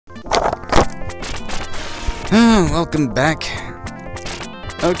Welcome back.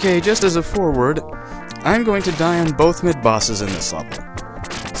 Okay, just as a foreword, I'm going to die on both mid-bosses in this level.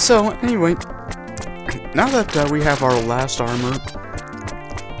 So, anyway, now that we have our last armor,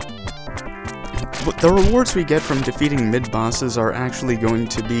 the rewards we get from defeating mid-bosses are actually going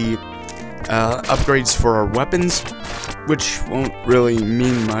to be upgrades for our weapons, which won't really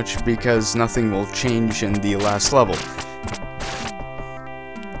mean much because nothing will change in the last level.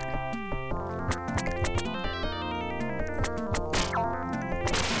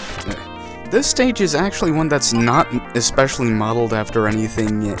 This stage is actually one that's not especially modeled after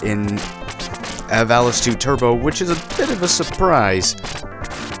anything in Valis 2 Turbo, which is a bit of a surprise,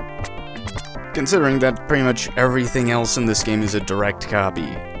 considering that pretty much everything else in this game is a direct copy.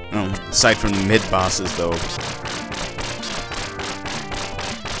 Aside from the mid-bosses, though.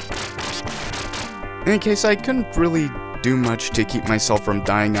 In any case, I couldn't really do much to keep myself from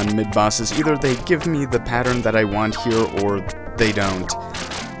dying on mid-bosses. Either they give me the pattern that I want here, or they don't.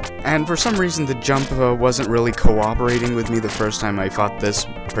 And for some reason, the jump wasn't really cooperating with me the first time I fought this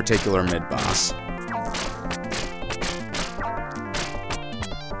particular mid-boss.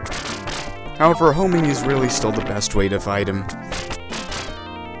 However, homing is really still the best way to fight him.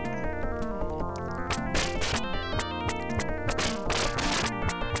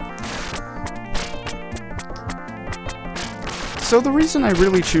 So the reason I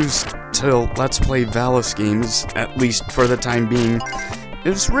really choose to Let's Play Valis games, at least for the time being,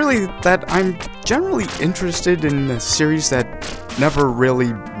 is really that I'm generally interested in a series that never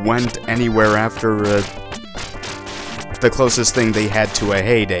really went anywhere after the closest thing they had to a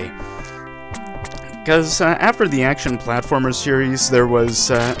heyday. Because after the action platformer series, there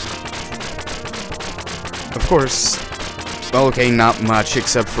was, of course, well, okay, not much,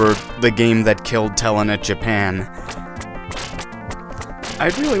 except for the game that killed Telenet Japan.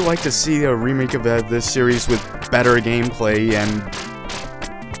 I'd really like to see a remake of this series with better gameplay, and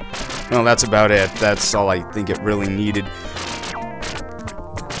well, that's about it. That's all I think it really needed.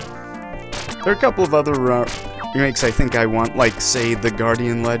 There are a couple of other remakes I think I want, like, say, The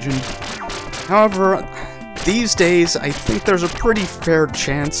Guardian Legend. However, these days, I think there's a pretty fair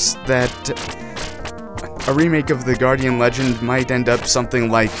chance that a remake of The Guardian Legend might end up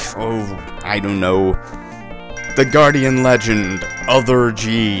something like, oh, I don't know, The Guardian Legend, Other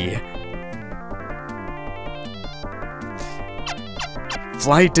G.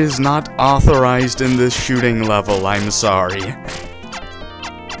 Flight is not authorized in this shooting level, I'm sorry.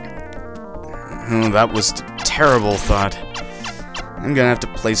 Oh, that was a terrible thought. I'm gonna have to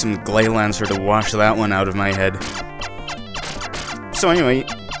play some Glaylancer to wash that one out of my head. So anyway,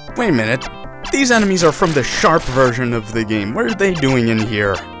 wait a minute. These enemies are from the Sharp version of the game. What are they doing in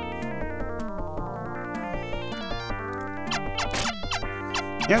here?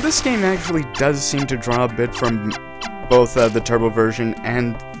 Yeah, this game actually does seem to draw a bit from both the Turbo version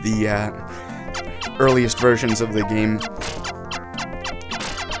and the earliest versions of the game.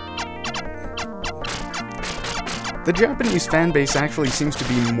 The Japanese fanbase actually seems to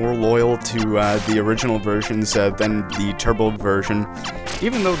be more loyal to the original versions than the Turbo version,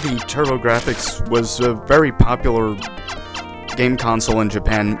 even though the Turbo graphics was a very popular game console in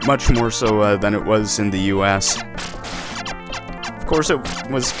Japan, much more so than it was in the US. Of course, it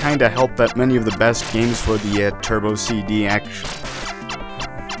was kinda helped that many of the best games for the Turbo CD actually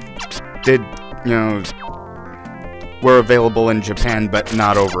did, you know, were available in Japan, but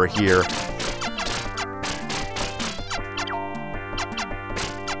not over here.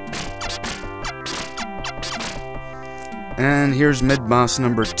 And here's mid-boss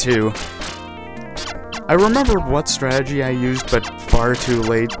number 2. I remember what strategy I used, but far too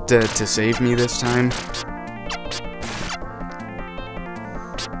late to save me this time.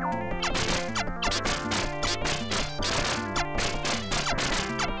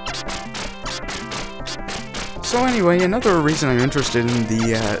 So anyway, another reason I'm interested in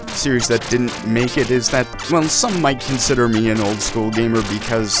the series that didn't make it is that, well, some might consider me an old-school gamer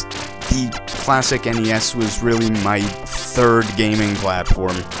because the classic NES was really my third gaming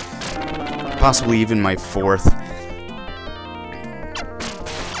platform. Possibly even my fourth.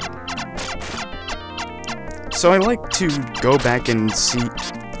 So I like to go back and see,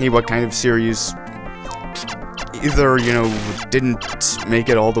 hey, what kind of series either, you know, didn't make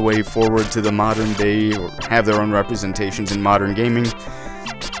it all the way forward to the modern day or have their own representations in modern gaming.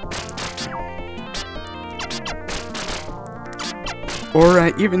 Or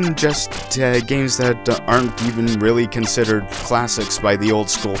even just games that aren't even really considered classics by the old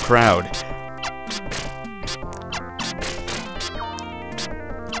school crowd.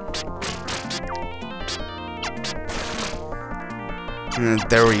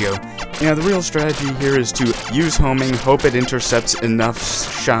 There we go. Yeah, the real strategy here is to use homing, hope it intercepts enough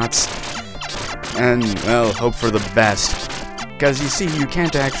shots, and, well, hope for the best. Because, you see, you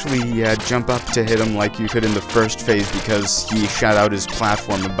can't actually jump up to hit him like you could in the first phase because he shot out his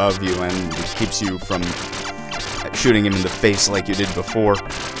platform above you and it keeps you from shooting him in the face like you did before.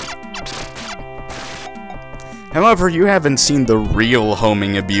 However, you haven't seen the real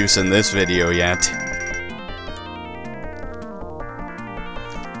homing abuse in this video yet.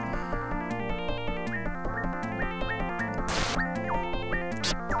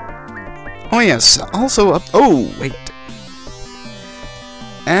 Oh yes, also up— oh, wait.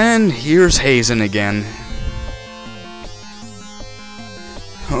 And here's Hazen again.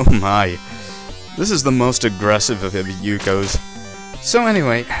 Oh my. This is the most aggressive of Yukos. So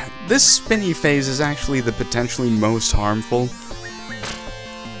anyway, this spinny phase is actually the potentially most harmful.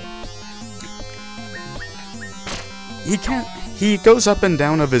 He goes up and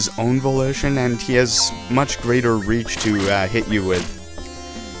down of his own volition, and he has much greater reach to hit you with.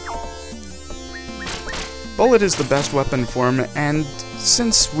 Bullet is the best weapon form, and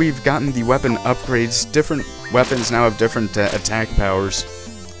since we've gotten the weapon upgrades, different weapons now have different attack powers.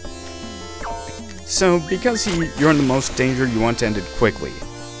 So, because you're in the most danger, you want to end it quickly.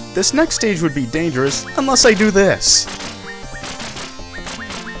 This next stage would be dangerous, unless I do this.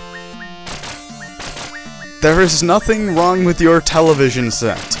 There is nothing wrong with your television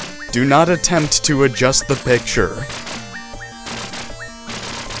set. Do not attempt to adjust the picture.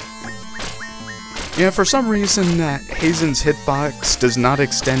 Yeah, for some reason, Hazen's hitbox does not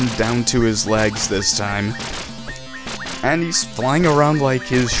extend down to his legs this time. And he's flying around like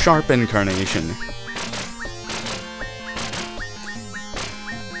his Sharp incarnation.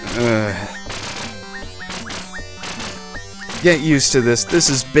 Get used to this. This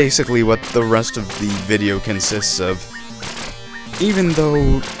is basically what the rest of the video consists of. Even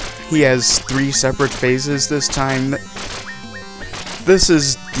though he has 3 separate phases this time, this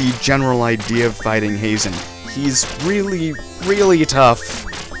is the general idea of fighting Hazen. He's really, really tough,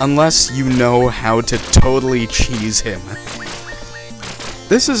 unless you know how to totally cheese him.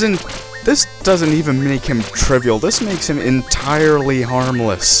 This doesn't even make him trivial, this makes him entirely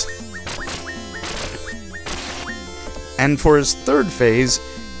harmless. And for his 3rd phase,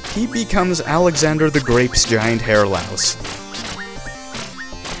 he becomes Alexander the Grape's giant hair louse.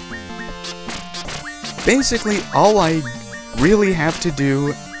 Basically, all I really have to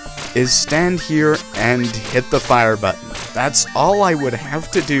do is stand here and hit the fire button. That's all I would have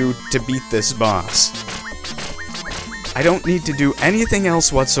to do to beat this boss. I don't need to do anything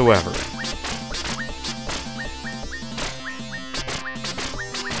else whatsoever.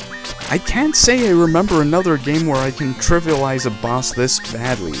 I can't say I remember another game where I can trivialize a boss this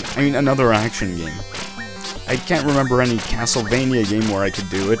badly. I mean, another action game. I can't remember any Castlevania game where I could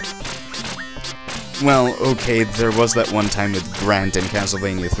do it. Well, okay, there was that one time with Grant in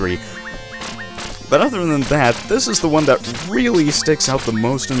Castlevania 3. But other than that, this is the one that really sticks out the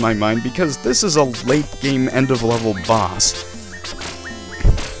most in my mind because this is a late-game end-of-level boss.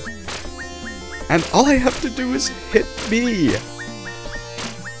 And all I have to do is hit B.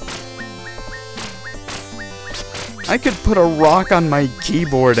 I could put a rock on my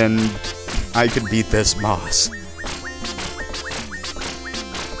keyboard and I could beat this boss.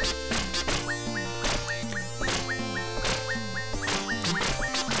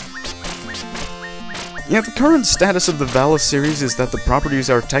 Yeah, the current status of the Valis series is that the properties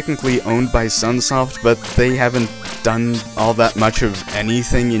are technically owned by Sunsoft, but they haven't done all that much of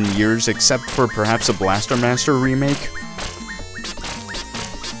anything in years except for perhaps a Blaster Master remake.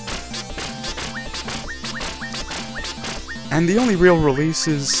 And the only real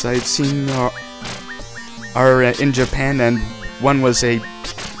releases I've seen are in Japan, and one was a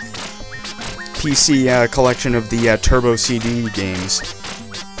PC collection of the Turbo CD games.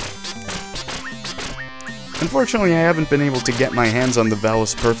 Unfortunately, I haven't been able to get my hands on the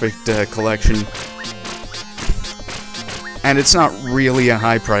Valis Perfect collection, and it's not really a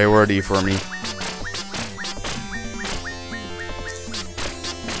high priority for me.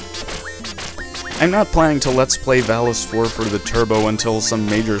 I'm not planning to Let's Play Valis 4 for the Turbo until some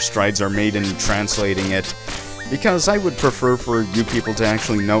major strides are made in translating it, because I would prefer for you people to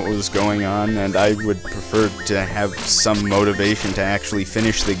actually know what was going on, and I would prefer to have some motivation to actually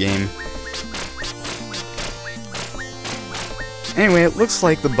finish the game. Anyway, it looks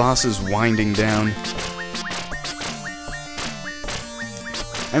like the boss is winding down.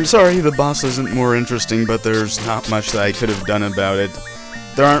 I'm sorry the boss isn't more interesting, but there's not much that I could have done about it.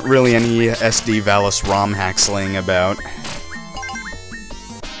 There aren't really any SD Valis ROM hacks laying about.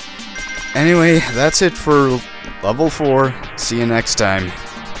 Anyway, that's it for Level 4. See you next time.